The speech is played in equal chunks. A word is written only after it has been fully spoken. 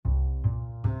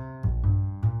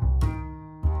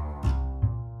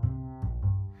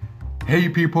Hey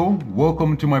people,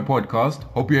 welcome to my podcast.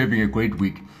 Hope you're having a great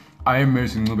week. I am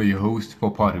Mercy Ngube, your host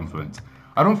for Pod Influence.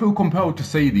 I don't feel compelled to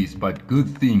say this, but good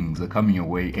things are coming your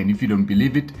way, and if you don't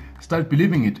believe it, start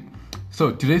believing it. So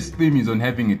today's theme is on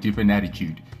having a different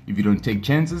attitude. If you don't take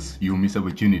chances, you'll miss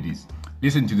opportunities.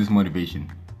 Listen to this motivation.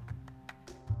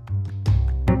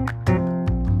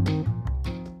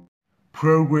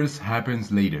 Progress happens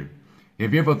later.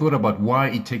 Have you ever thought about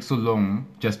why it takes so long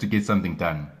just to get something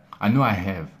done? I know I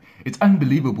have. It's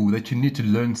unbelievable that you need to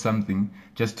learn something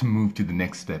just to move to the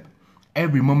next step.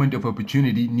 Every moment of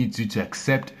opportunity needs you to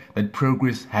accept that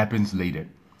progress happens later.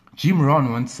 Jim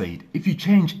Rohn once said, if you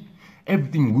change,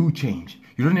 everything will change.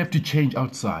 You don't have to change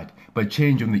outside, but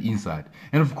change on the inside.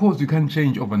 And of course, you can't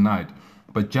change overnight,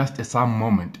 but just at some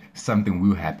moment, something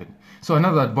will happen. So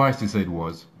another advice he said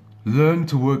was, learn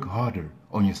to work harder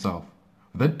on yourself.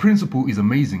 That principle is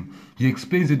amazing. He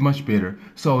explains it much better,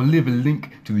 so I'll leave a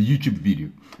link to the YouTube video.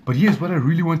 But here's what I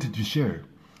really wanted to share.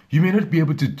 You may not be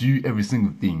able to do every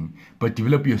single thing, but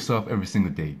develop yourself every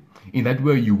single day. In that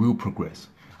way, you will progress.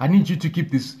 I need you to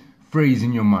keep this phrase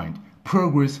in your mind.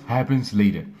 Progress happens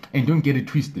later, and don't get it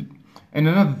twisted. And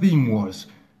another thing was,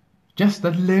 just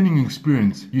that learning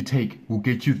experience you take will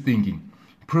get you thinking.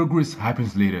 Progress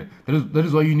happens later. That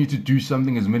is why you need to do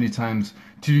something as many times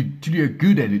to get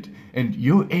good at it. And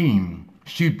your aim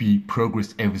should be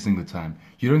progress every single time.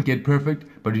 You don't get perfect,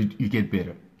 but you get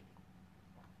better.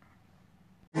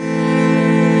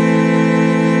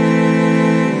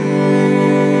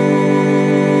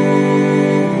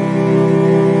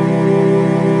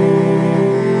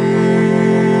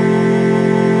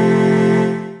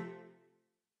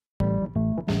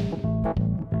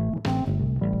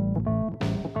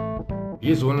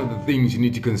 Here's one of the things you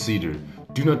need to consider.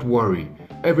 Do not worry.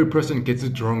 Every person gets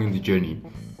it wrong in the journey.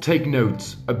 Take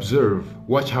notes, observe,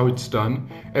 watch how it's done.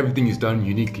 Everything is done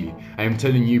uniquely. I am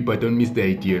telling you, but don't miss the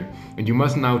idea. And you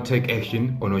must now take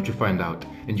action on what you find out,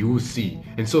 and you will see.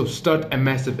 And so start a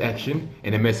massive action,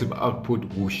 and a massive output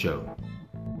will show.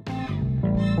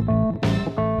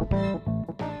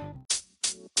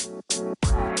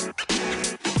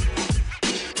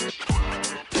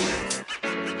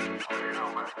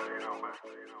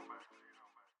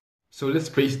 So let's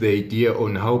base the idea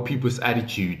on how people's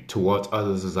attitude towards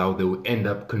others is how they will end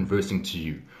up conversing to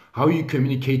you. How you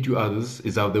communicate to others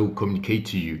is how they will communicate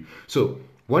to you. So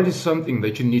what is something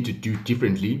that you need to do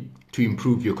differently to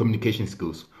improve your communication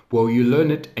skills? Well, you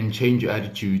learn it and change your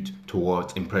attitude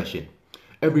towards impression.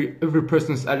 Every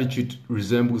person's attitude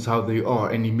resembles how they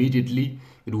are, and immediately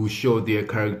it will show their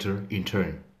character in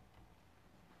turn.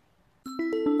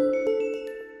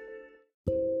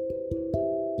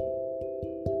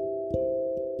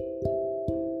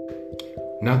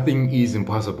 Nothing is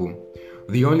impossible.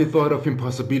 The only thought of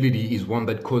impossibility is one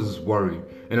that causes worry.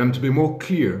 And to be more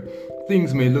clear,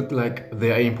 things may look like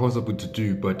they are impossible to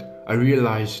do, but I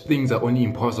realize things are only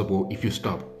impossible if you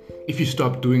stop. If you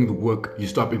stop doing the work, you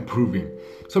stop improving.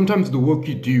 Sometimes the work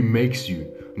you do makes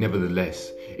you,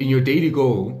 nevertheless. In your daily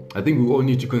goal, I think we all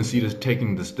need to consider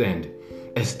taking the stand.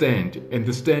 A stand, and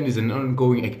the stand is an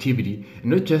ongoing activity,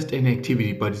 and not just an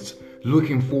activity, but it's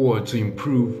looking forward to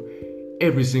improve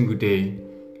every single day.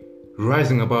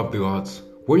 Rising above the odds.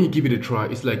 When you give it a try,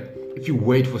 it's like if you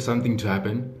wait for something to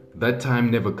happen, that time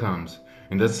never comes.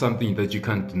 And that's something that you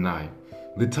can't deny.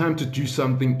 The time to do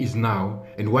something is now,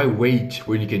 and why wait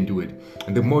when you can do it?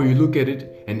 And the more you look at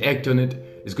it and act on it,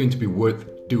 it's going to be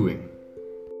worth doing.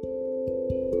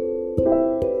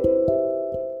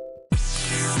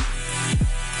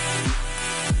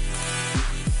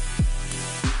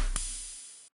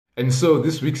 And so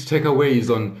this week's takeaway is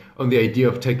on the idea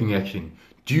of taking action.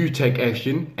 Do you take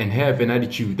action and have an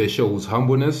attitude that shows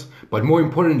humbleness, but more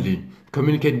importantly,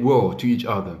 communicate well to each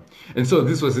other? And so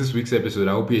this was this week's episode.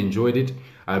 I hope you enjoyed it.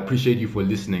 I appreciate you for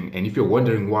listening. And if you're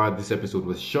wondering why this episode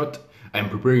was short, I'm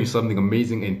preparing something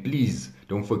amazing, and please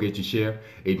don't forget to share.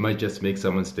 It might just make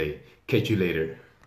someone's day. Catch you later.